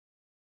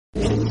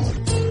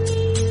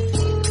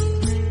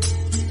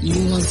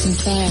want some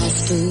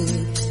fast food.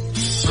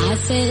 I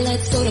say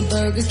let's go to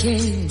Burger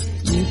King.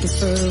 You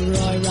prefer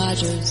Roy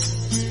Rogers.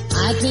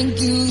 I think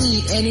you'll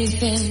eat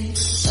anything.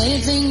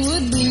 Anything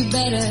would be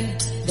better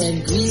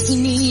than greasy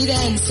meat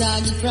and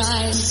soggy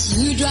fries.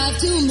 You drive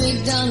to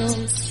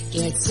McDonald's.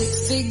 Get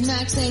 6 Big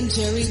Macs and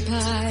cherry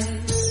pies.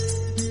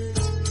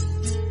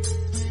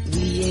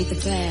 We ate the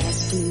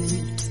fast food.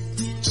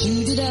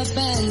 Chewed it up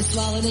and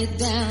swallowed it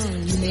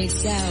down. You made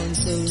sound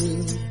so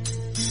rude.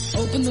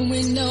 Open the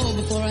window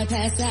before I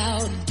pass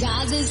out.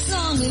 God, this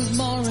song is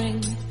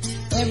boring.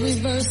 Every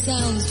verse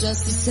sounds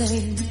just the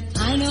same.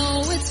 I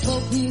know it's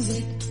folk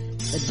music,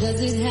 but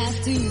does it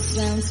have to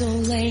sound so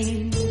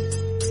lame?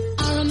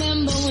 I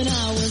remember when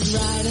I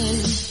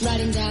was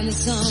writing down the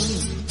song.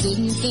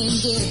 Didn't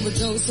think it would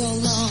go so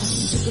long.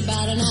 Took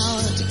about an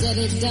hour to get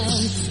it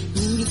done.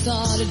 Who'd have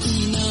thought it'd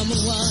be number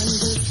one?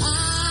 'Cause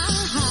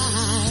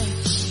I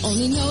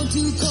only know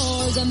 2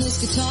 chords on this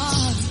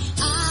guitar.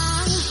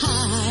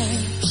 I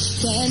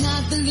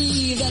cannot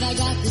believe that I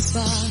got this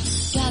far.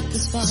 Got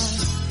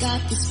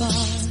this far.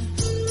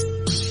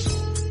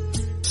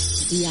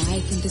 See, I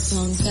think the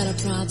song's got a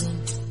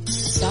problem. I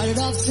started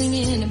off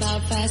singing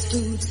about fast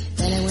food,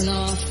 then I went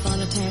off on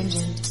a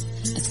tangent.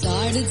 I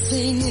started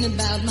singing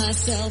about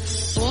myself.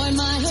 Boy,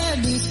 my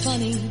hairdo's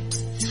funny.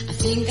 I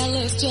think I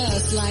look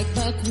just like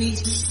buckwheat.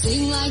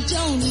 Sing like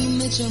Joni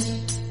Mitchell.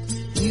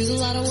 Use a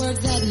lot of words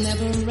that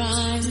never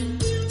rhyme.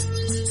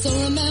 So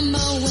remember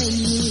when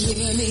you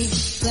hear me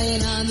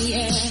playing on the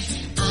air,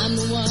 I'm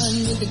the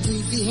one with the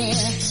goofy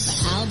hair. My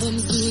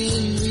album's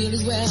doing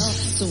really well.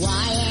 So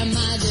why am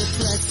I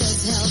depressed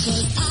as hell?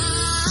 'Cause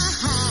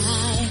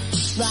I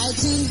write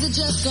tunes that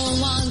just go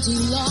on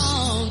too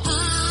long. I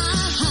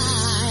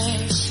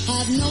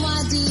have no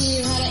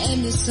idea how to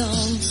end this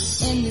song.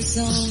 End this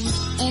song.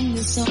 End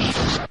this song.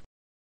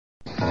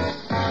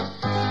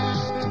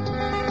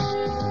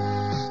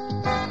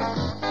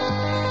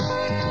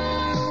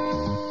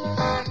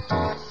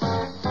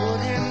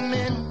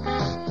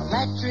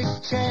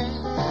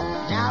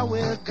 Now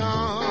we're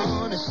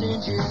gonna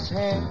singe his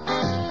hair.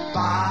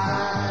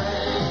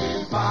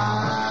 Bye,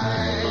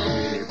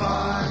 bye,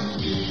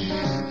 Bundy.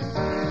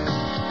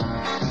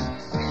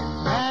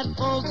 That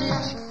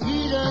voltage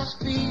heater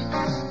speed,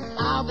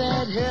 I'll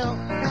bet he'll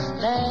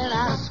let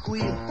us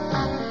squeal.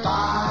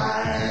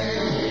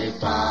 Bye,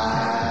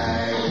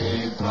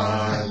 bye,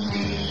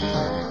 Bundy.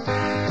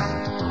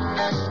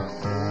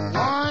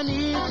 One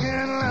he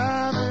can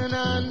love and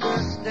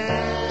understand.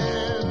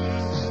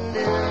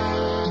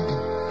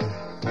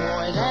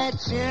 That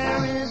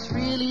chair is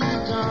really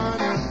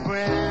gonna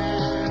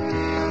brand.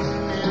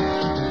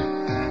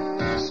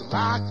 So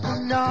lock the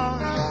door,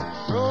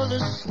 throw the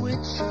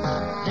switch.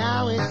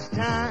 Now it's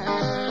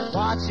time,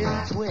 watch him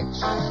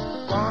twitch.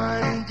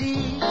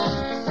 1D,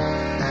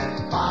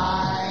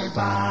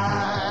 bye-bye.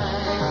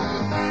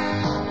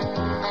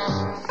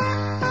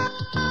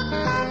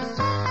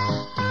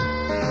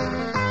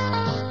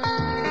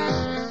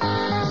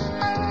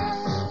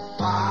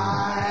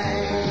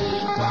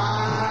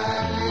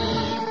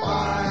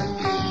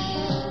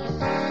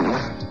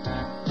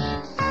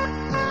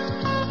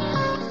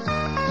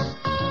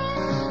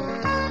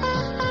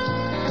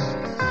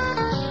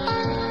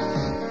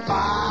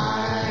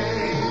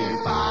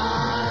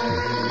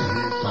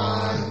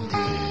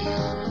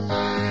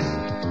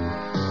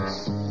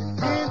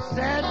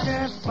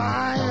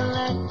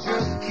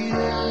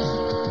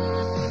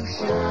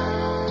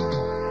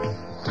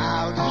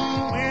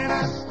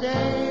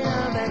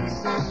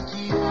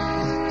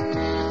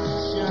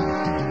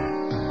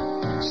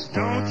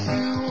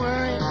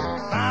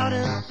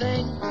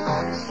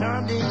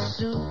 Someday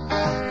soon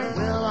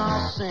we'll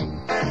all sing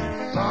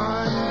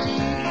Bundy,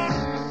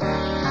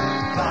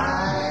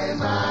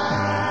 bye-bye.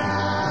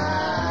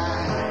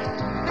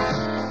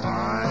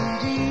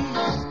 Bundy,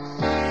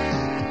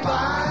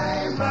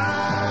 bye-bye.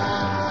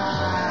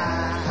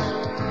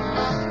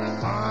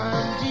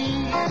 Bundy,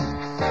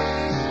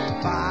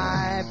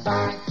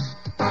 bye-bye.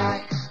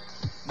 Bye.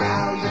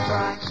 Now you're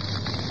right.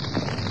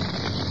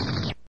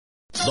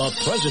 The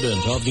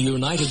President of the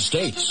United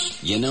States.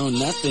 You know,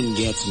 nothing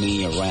gets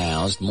me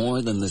aroused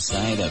more than the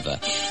sight of a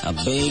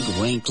big,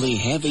 wrinkly,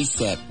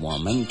 heavy-set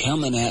woman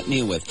coming at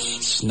me with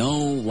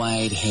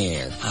snow-white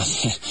hair.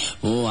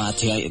 Oh, I'll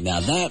tell you,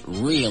 now that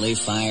really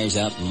fires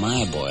up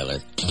my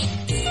boiler.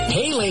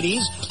 Hey,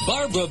 ladies,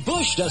 Barbara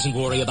Bush doesn't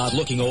worry about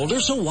looking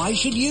older, so why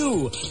should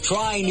you?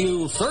 Try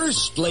new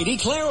First Lady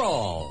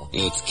Clairol.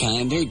 It's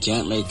kinder,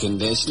 gentler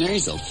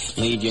conditioners will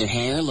leave your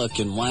hair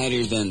looking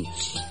whiter than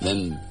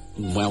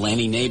well,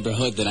 any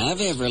neighborhood that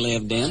I've ever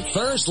lived in.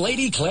 First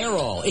Lady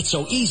Clairol. It's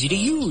so easy to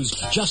use.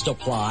 Just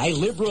apply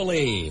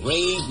liberally.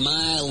 Read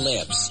my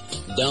lips.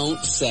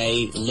 Don't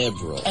say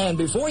liberal. And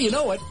before you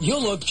know it,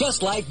 you'll look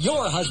just like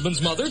your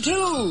husband's mother,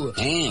 too.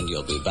 And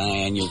you'll be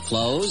buying your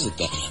clothes at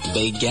the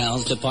big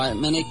gals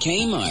department at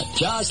Kmart.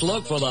 Just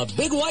look for the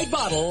big white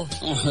bottle.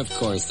 Or, of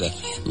course, the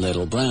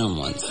little brown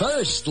ones.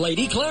 First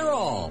Lady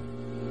Clairol.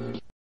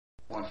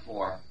 Once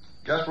more.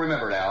 Just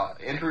remember now,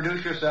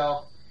 introduce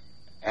yourself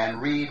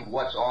and read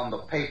what's on the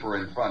paper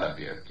in front of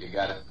you. You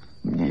got it?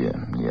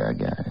 Yeah, I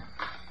got it.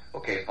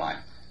 Okay, fine.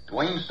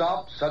 Dwayne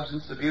Stomp,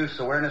 Substance Abuse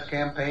Awareness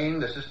Campaign.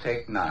 This is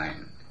take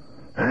 9.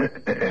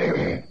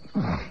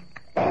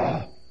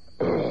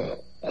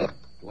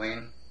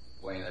 Dwayne,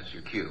 that's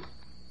your cue.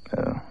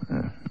 Oh,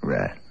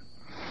 right.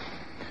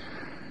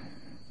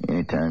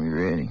 Anytime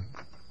you're ready.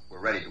 We're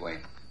ready,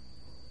 Dwayne.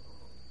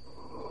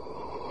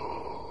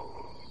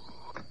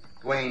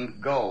 Dwayne,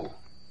 go.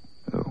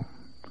 Oh,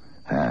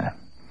 hi.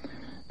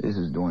 This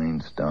is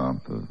Dwayne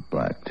Stomp of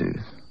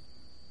Blacktooth.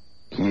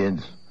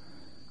 Kids,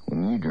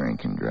 when you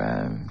drink and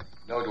drive...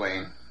 No,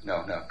 Dwayne.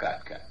 No,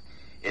 cut.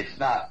 It's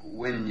not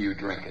when you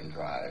drink and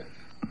drive.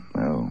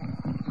 Oh,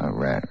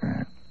 right.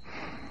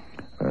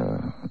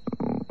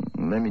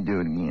 Let me do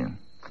it again.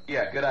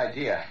 Yeah, good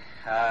idea.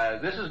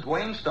 This is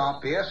Dwayne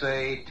Stomp,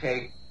 PSA,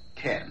 take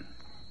 10.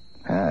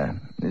 Hi,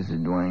 this is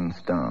Dwayne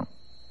Stomp.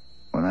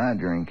 When I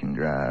drink and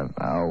drive,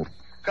 I'll...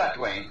 Cut,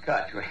 Dwayne.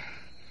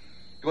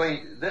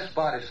 Dwayne, this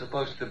spot is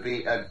supposed to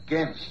be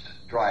against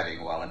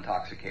driving while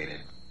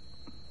intoxicated.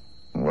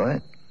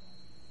 What?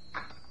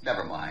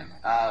 Never mind.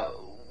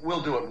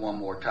 We'll do it one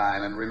more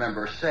time, and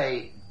remember,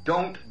 say,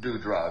 don't do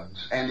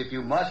drugs, and if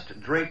you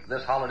must drink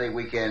this holiday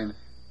weekend,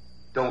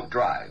 don't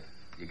drive.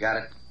 You got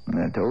it?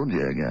 I told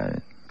you I got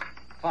it.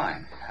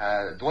 Fine.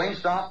 Dwayne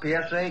Stomp,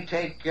 PSA,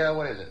 take,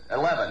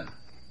 11.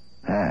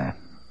 Hi,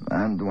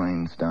 I'm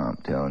Dwayne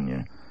Stomp telling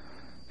you,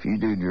 if you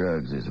do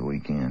drugs this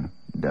weekend,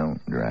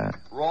 don't drive.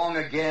 Wrong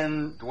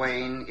again,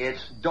 Dwayne.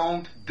 It's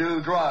don't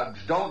do drugs.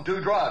 Don't do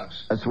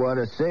drugs. That's what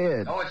I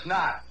said. No, it's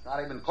not.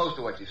 Not even close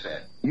to what you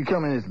said. You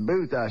come in this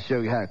booth, I'll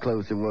show you how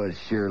close it was,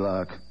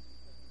 Sherlock.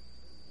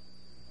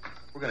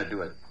 We're going to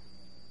do it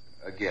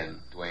again,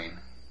 Dwayne.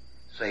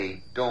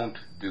 Say, don't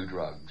do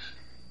drugs.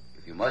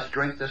 If you must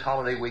drink this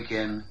holiday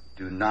weekend,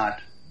 do not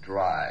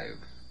drive.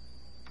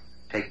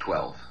 Take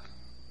 12.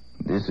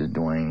 This is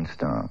Dwayne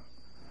Stomp.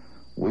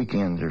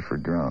 Weekends are for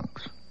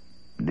drunks.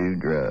 Do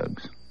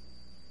drugs.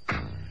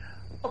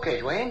 Okay,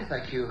 Dwayne,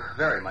 thank you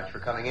very much for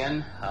coming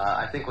in.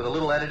 I think with a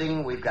little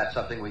editing, we've got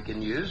something we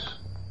can use.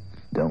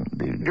 Don't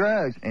do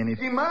drugs. And if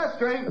You must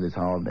drink. this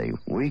holiday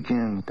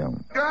weekend,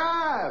 don't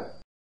Drive.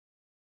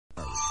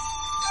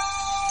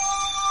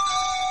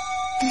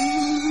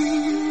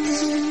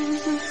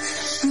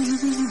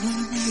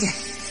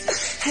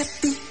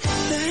 Happy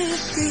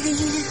birthday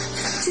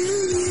to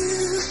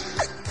you.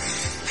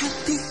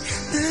 Happy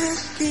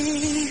birthday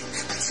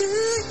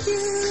to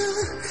you.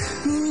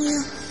 You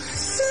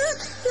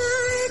look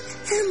like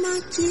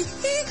MIT.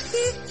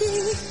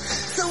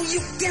 So you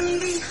can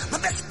be my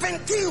best friend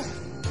too,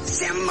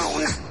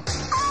 Simone.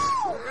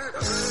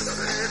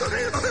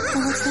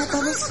 What's that,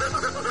 Bubbles?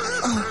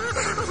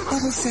 Oh,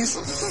 Bubbles says,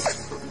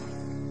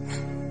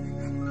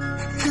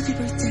 happy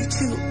birthday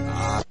too.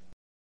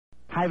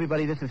 Hi,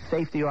 everybody. This is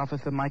Safety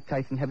Officer Mike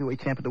Tyson, heavyweight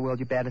champ of the world,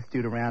 your baddest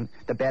dude around,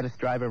 the baddest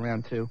driver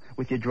around, too,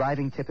 with your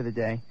driving tip of the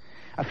day.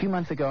 A few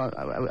months ago,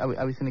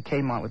 I was in a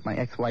Kmart with my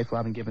ex-wife,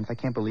 Robin Gibbons. I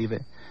can't believe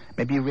it.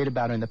 Maybe you read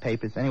about her in the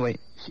papers. Anyway,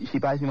 she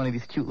buys me one of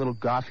these cute little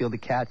Garfield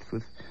cats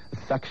with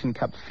suction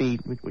cup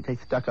feet, which I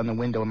stuck on the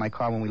window in my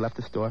car when we left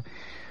the store.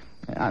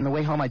 On the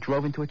way home, I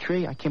drove into a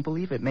tree. I can't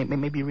believe it.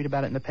 Maybe you read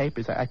about it in the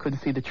papers. I couldn't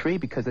see the tree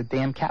because the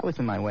damn cat was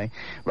in my way.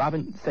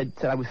 Robin said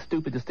I was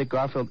stupid to stick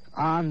Garfield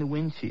on the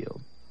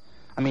windshield.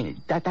 I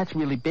mean, that's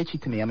really bitchy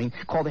to me. I mean,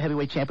 call the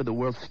heavyweight champ of the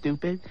world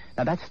stupid?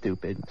 Now, that's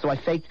stupid. So I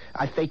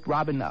faked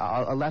Robin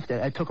a left.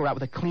 I took her out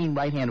with a clean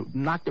right hand,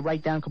 knocked her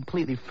right down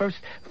completely. First,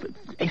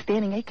 a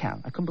standing 8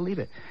 count. I couldn't believe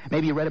it.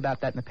 Maybe you read about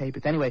that in the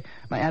papers. Anyway,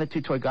 my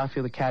attitude toward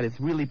Garfield the cat has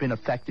really been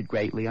affected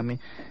greatly. I mean,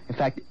 in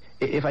fact,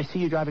 if I see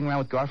you driving around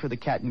with Garfield the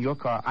cat in your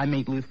car, I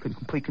may lose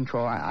complete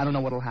control. I don't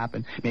know what'll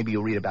happen. Maybe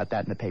you'll read about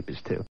that in the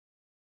papers, too.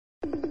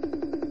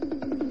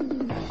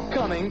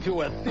 Coming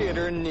to a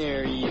theater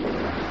near you.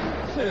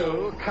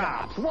 2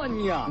 cops,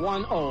 1 young,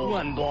 1 old,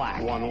 1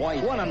 black, 1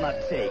 white, 1 on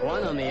the take,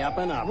 1 on the up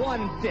and up,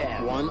 1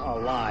 dead, 1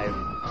 alive.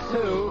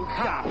 2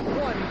 cops,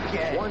 1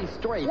 gay, 1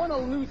 straight, 1 a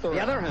Lutheran,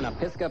 the other an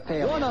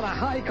Episcopalian, 1 on a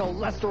high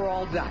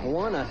cholesterol diet,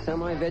 1 a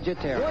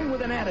semi-vegetarian, 1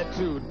 with an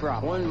attitude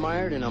problem, 1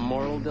 mired in a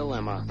moral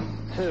dilemma.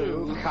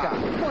 2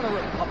 cops, 1 a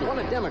Republican, 1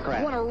 a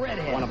Democrat, 1 a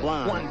redhead, 1 a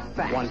blonde, 1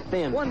 fat, 1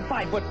 thin, 1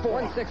 5'4",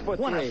 1 6'3",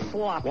 1 a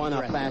sloppy, 1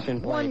 a fashion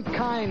plate, 1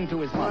 kind to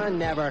his mother, 1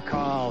 never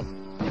calls.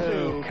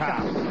 2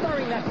 cops.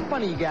 Starring that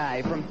funny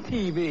guy from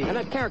TV. And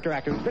that character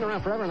actor who's been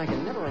around forever and I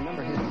can never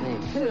remember his name.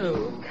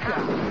 2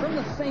 cops. From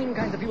the same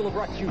kinds of people who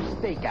brought you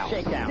Stakeout,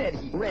 Shakedown,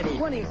 Steady, Ready,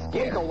 Running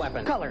Scared, Lethal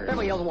Weapon, Colors,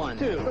 Beverly Hills 1,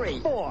 2, 3,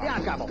 4, The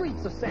Odd Couple,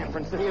 Streets of San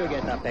Francisco. You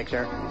get the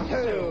picture.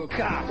 2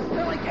 cops.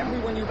 They're like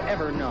everyone you've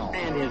ever known.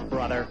 And his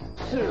brother.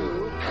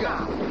 2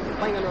 cops.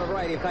 Playing under a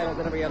variety of titles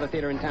at every other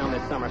theater in town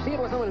this summer. See it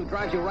with someone who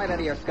drives you right out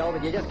of your skull,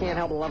 but you just can't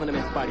help loving him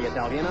in spite of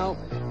yourself, you know?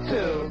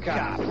 2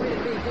 cops.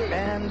 Rated PG.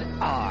 And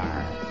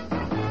R.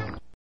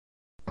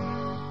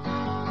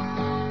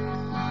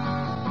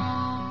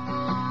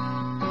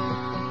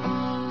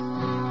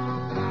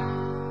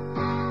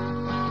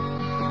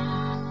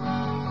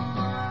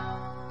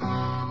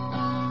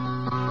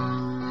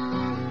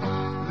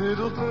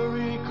 Little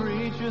furry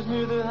creatures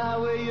near the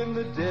highway in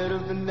the dead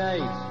of the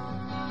night.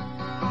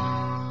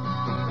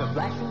 The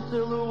flashing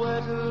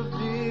silhouette of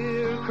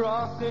deer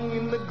crossing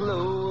in the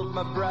glow of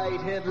my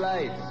bright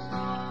headlights.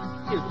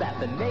 Is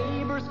that the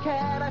neighbor's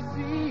cat I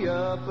see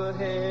up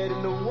ahead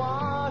in the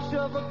wash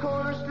of a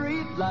corner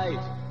street light?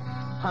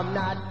 I'm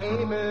not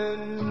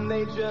aiming,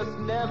 they just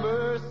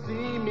never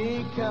see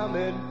me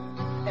coming.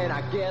 And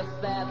I guess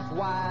that's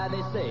why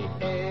they say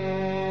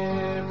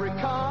every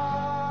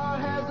car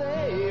has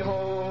a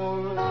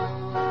horn.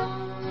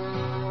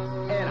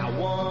 And I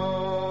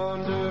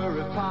wonder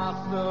if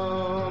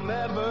possum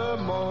ever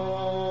mourn.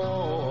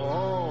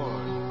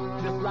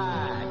 Just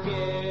like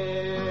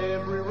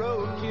every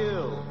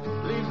roadkill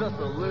leaves us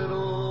a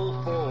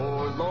little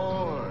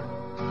forlorn.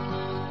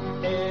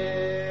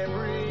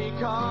 Every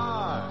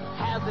car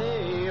has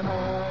a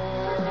horn.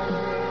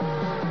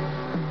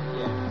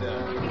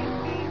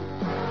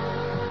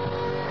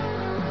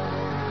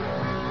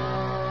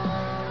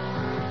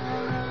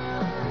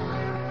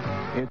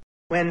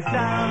 When some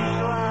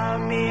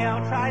schlummeal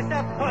tries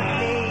to put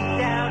me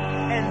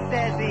down and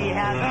says he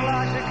has a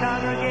larger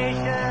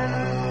congregation,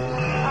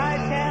 I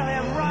tell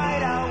him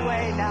right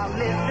away, now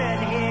listen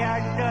here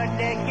to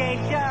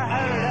negate you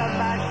heard of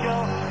my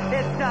show.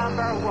 It's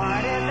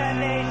 #1 in the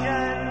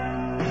nation.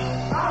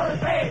 All the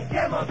bass,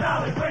 gimbal,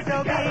 dollars, we're so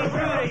be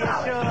true to your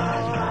show.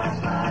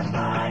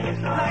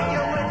 Like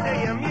you would to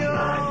your mule.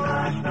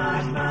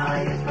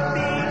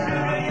 Be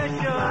true to your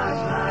show.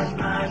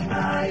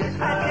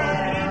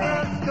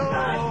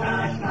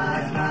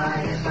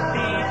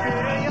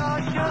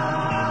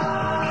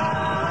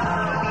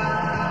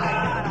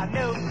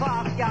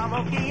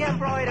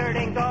 Embroidered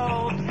in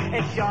gold,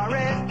 it sure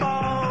is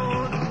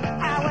bold.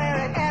 I wear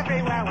it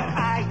everywhere when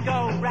I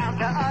go round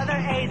to other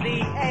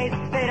AZAs.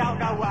 They don't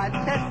know what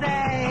to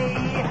say,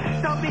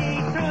 so be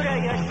true to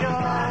your show.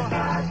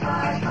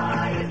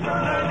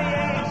 Learn the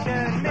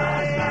ancient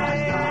myths.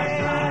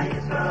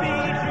 Be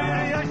true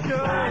to your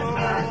show.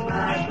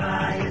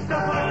 So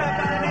put up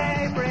an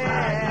apron.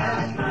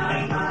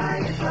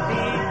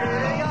 Be true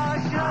to your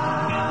show.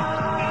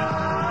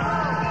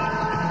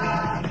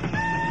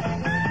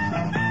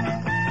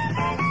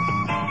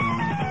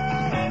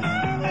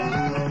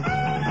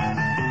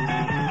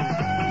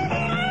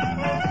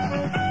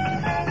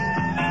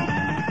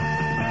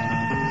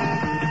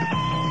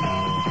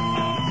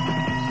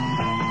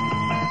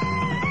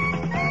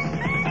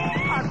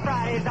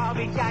 I'll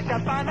be jacked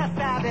up on the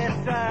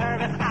Sabbath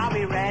service. I'll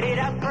be ready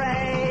to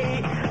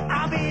pray.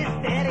 I'll be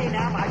steady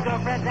now. My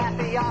girlfriend's at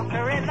the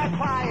altar in the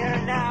choir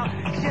now.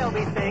 She'll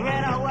be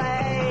singing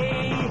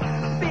away.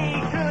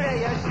 Be true to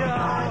your show.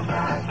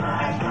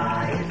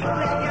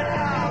 Let your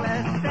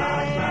dollars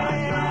stay.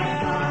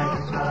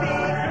 Be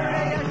true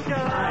to your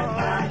show.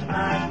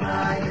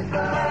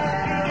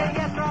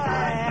 Yes,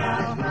 Royal.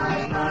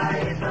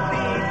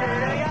 Be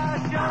true to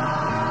your show.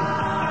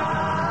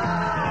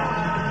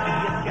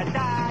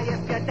 Yes,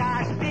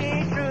 Gadash, be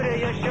true to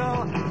your show.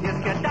 Yes,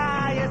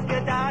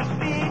 Gadash,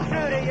 be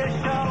true to your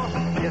show.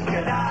 Yes,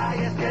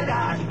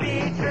 Gadash, be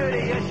true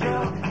to your show.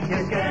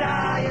 Yes,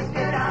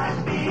 Gadash,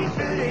 be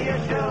true to your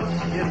show.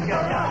 Yes,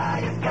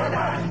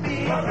 Gadash, be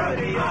true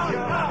to your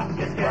show.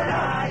 Yes,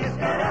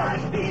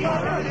 Gadash, be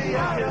true to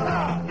your show.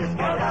 Yes,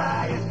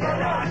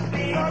 Gadash,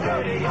 be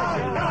true to your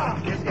show.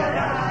 Yes,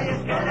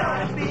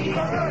 Gadash, be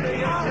true to your show. Yes, Gadash, be true to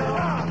your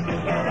show.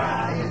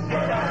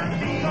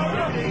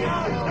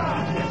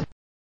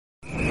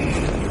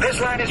 This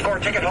line is for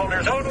ticket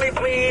holders only,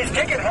 please.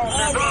 Ticket holders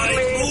All right,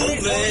 only.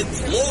 move it.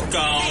 Look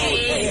out.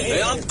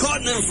 Hey, I'm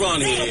cutting in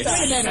front here.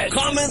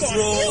 Coming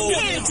through. You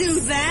can't do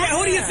that. Yeah,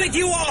 who do you think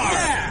you are?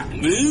 Yeah.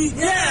 Me?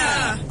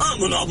 Yeah.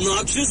 I'm an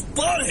obnoxious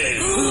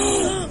butthead.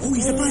 Oh,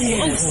 he's a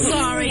butthead. Oh,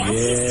 sorry.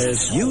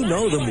 Yes, you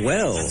know them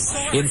well.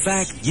 In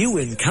fact, you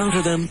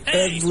encounter them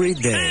every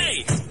day.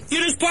 Hey,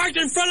 you just parked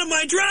in front of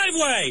my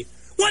driveway.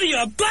 What are you,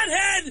 a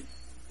butthead?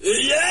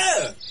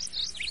 Yeah.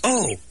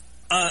 Oh.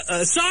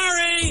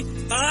 Sorry.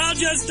 I'll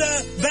just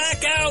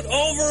back out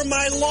over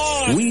my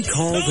lawn. We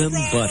call them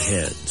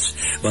buttheads,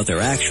 but they're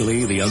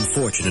actually the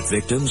unfortunate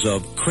victims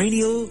of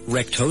cranial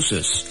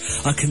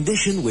rectosis, a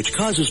condition which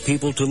causes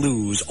people to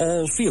lose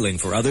all feeling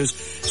for others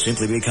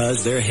simply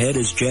because their head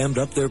is jammed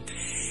up their...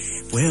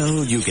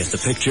 Well, you get the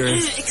picture.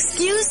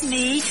 Excuse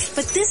me,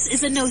 but this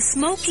is a no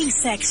smoking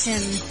section.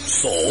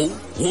 So,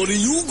 what are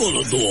you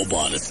gonna do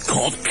about it,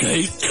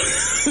 cupcake?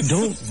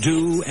 Don't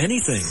do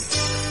anything.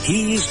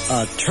 He's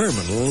a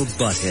terminal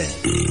butthead.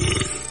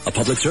 A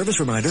public service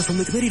reminder from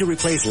the Committee to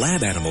Replace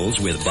Lab Animals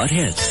with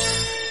Buttheads.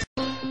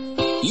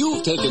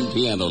 You've taken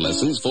piano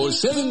lessons for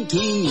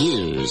 17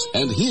 years,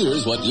 and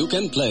here's what you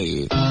can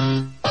play.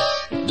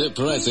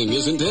 Depressing,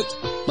 isn't it?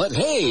 But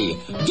hey,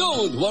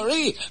 don't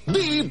worry,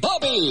 be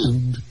Bobby!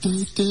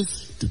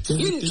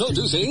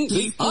 Introducing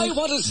the I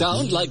Want to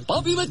Sound Like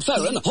Bobby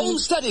McFerrin Home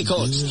Study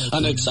Course,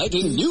 an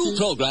exciting new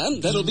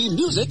program that'll be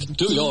music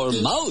to your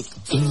mouth.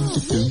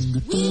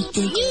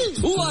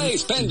 Why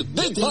spend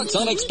big bucks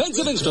on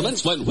expensive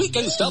instruments when we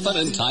can stuff an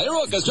entire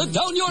orchestra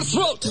down your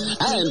throat?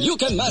 And you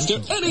can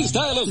master any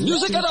style of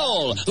music at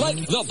all,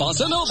 like the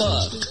bossa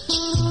nova,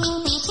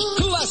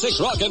 classic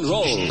rock and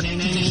roll,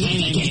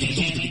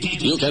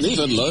 You can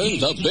even learn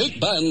the big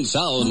band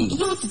sound.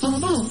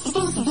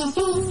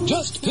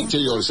 Just picture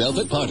yourself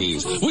at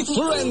parties with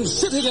friends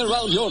sitting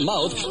around your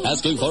mouth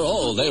asking for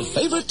all their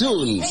favorite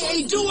tunes.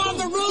 Hey, do On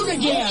the Road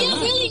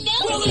again! Willie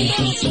Nelson!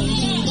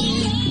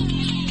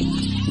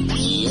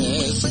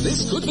 Yes,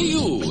 this could be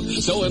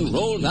you. So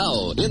enroll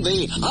now in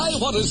the I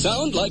Want to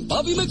Sound Like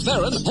Bobby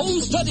McFerrin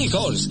Home Study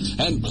Course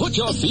and put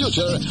your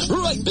future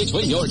right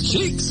between your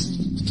cheeks.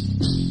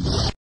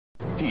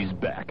 He's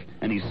back,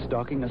 and he's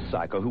stalking a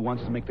psycho who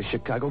wants to make the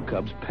Chicago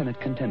Cubs pennant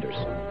contenders.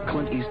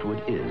 Clint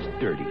Eastwood is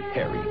Dirty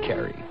Harry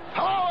Carey.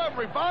 Hello,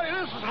 everybody.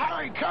 This is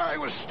Harry Carey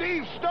with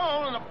Steve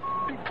Stone, and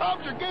the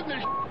Cubs are getting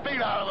the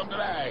beat out of them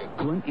today.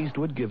 Clint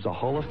Eastwood gives a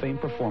Hall of Fame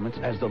performance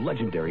as the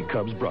legendary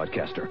Cubs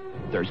broadcaster.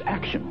 There's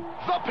action.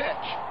 The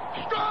pitch.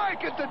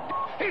 Strike at the...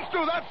 He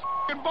threw that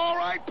ball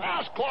right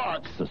past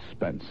Clark.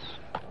 Suspense.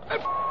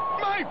 It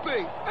might be.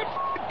 It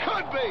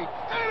could be.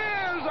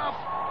 It is a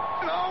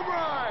home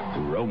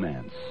run.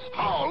 Romance.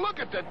 Oh, look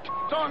at the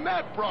on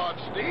that broad,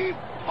 Steve.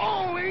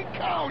 Holy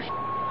cow.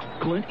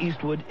 Clint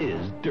Eastwood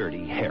is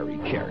Dirty Harry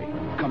Carey.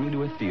 Coming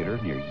to a theater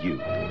near you.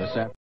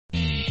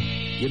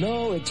 You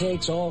know, it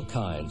takes all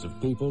kinds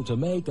of people to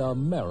make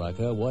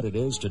America what it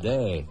is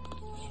today.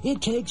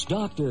 It takes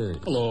doctors.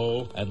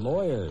 Hello. And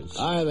lawyers.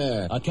 Hi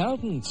there.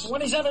 Accountants.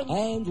 27.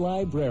 And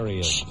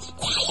librarians.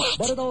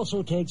 But it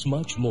also takes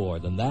much more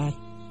than that.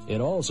 It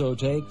also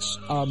takes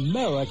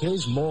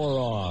America's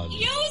morons.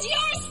 Use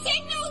your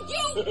signal,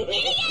 you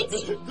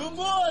idiots! Good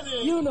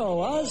morning. You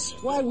know us.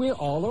 Why, we're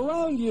all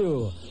around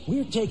you.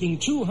 We're taking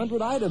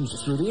 200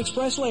 items through the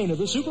express lane of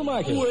the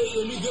supermarket. Wait,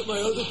 let me get my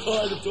other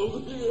card. It's over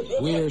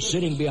here. We're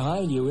sitting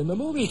behind you in the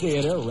movie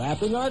theater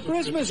wrapping our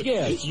Christmas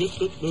gifts.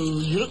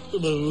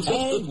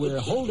 And we're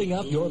holding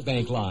up your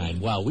bank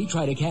line while we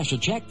try to cash a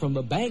check from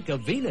the Bank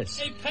of Venus.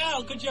 Hey,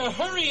 pal, could you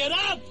hurry it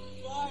up?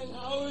 Fine,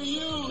 how are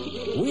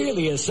you? We're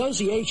the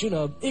Association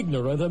of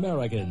Ignorant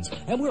Americans,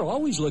 and we're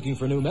always looking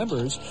for new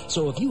members.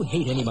 So if you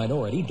hate any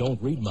minority,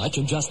 don't read much,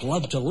 and just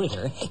love to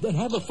litter, then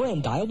have a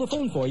friend dial the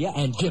phone for you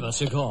and give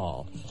us a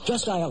call.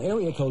 Just dial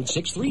area code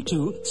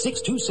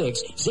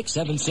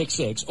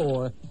 632-626-6766,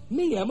 or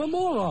me, I'm a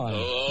moron.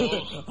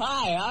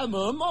 Hi, I'm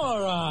a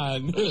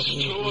moron. It's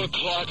 2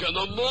 o'clock in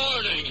the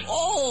morning.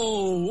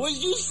 Oh,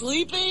 was you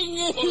sleeping?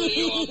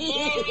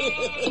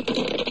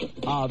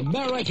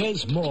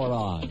 America's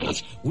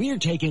morons. We're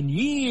taking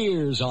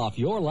years off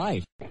your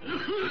life.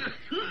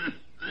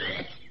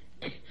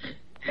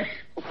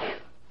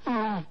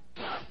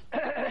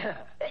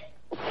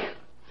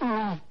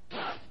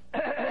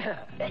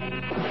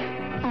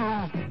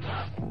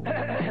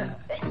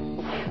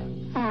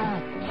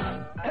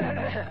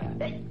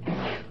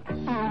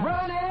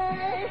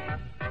 Running,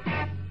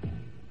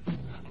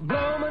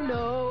 blow my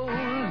nose.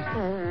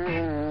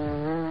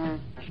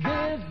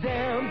 This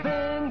damn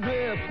thing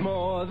drips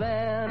more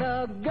than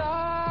a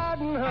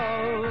garden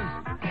hose.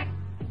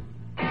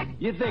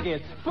 You think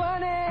it's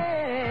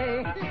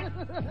funny,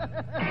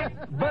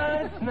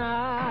 but it's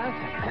not.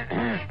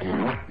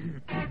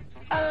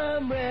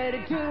 I'm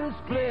ready to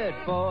split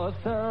for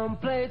some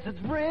place that's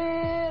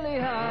really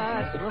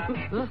hot.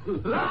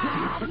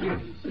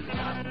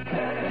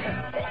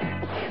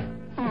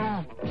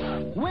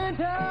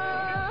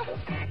 Winter,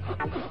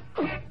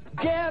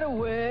 get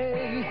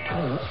away.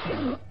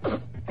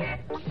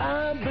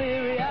 I'm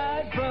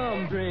bleary-eyed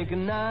from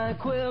drinking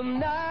NyQuil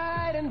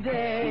night and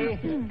day.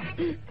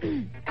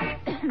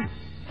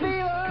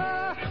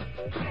 Fever,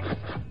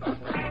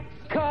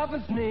 cough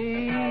and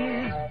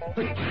sneeze.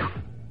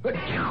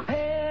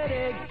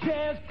 Headache,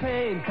 chest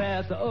pain,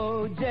 pass the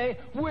OJ,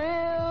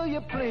 will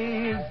you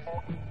please?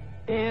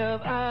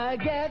 If I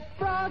get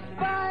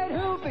frostbite,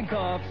 whooping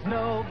cough,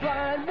 snow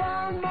blind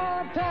one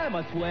more time,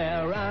 I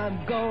swear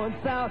I'm going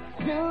south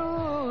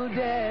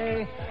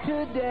today,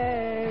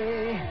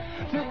 today,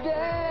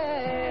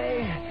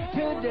 today,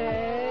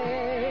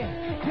 today,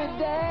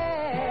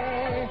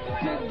 today,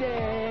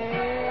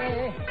 today.